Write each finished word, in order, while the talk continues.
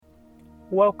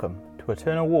Welcome to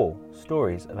Eternal Wall,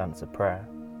 Stories of Answered Prayer.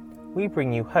 We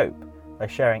bring you hope by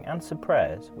sharing answered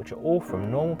prayers which are all from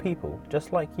normal people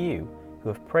just like you who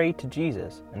have prayed to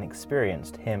Jesus and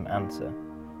experienced Him answer.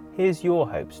 Here's your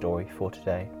hope story for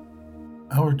today.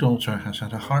 Our daughter has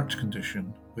had a heart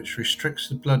condition which restricts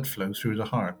the blood flow through the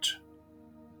heart.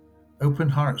 Open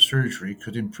heart surgery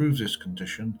could improve this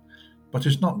condition, but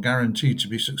is not guaranteed to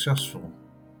be successful.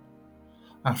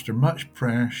 After much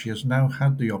prayer, she has now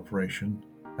had the operation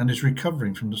and is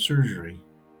recovering from the surgery.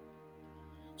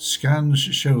 Scans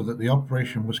show that the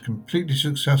operation was completely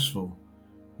successful,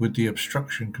 with the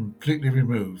obstruction completely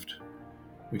removed.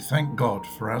 We thank God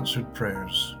for answered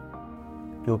prayers.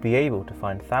 You'll be able to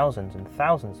find thousands and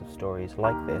thousands of stories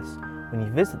like this when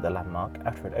you visit the landmark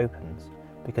after it opens,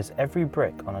 because every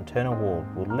brick on Eternal Wall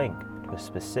will link to a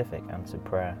specific answered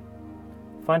prayer.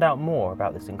 Find out more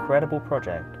about this incredible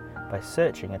project by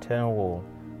searching Eternal Wall,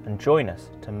 and join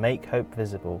us to make hope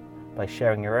visible by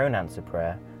sharing your own answered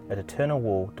prayer at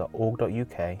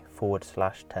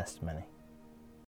eternalwall.org.uk/testimony.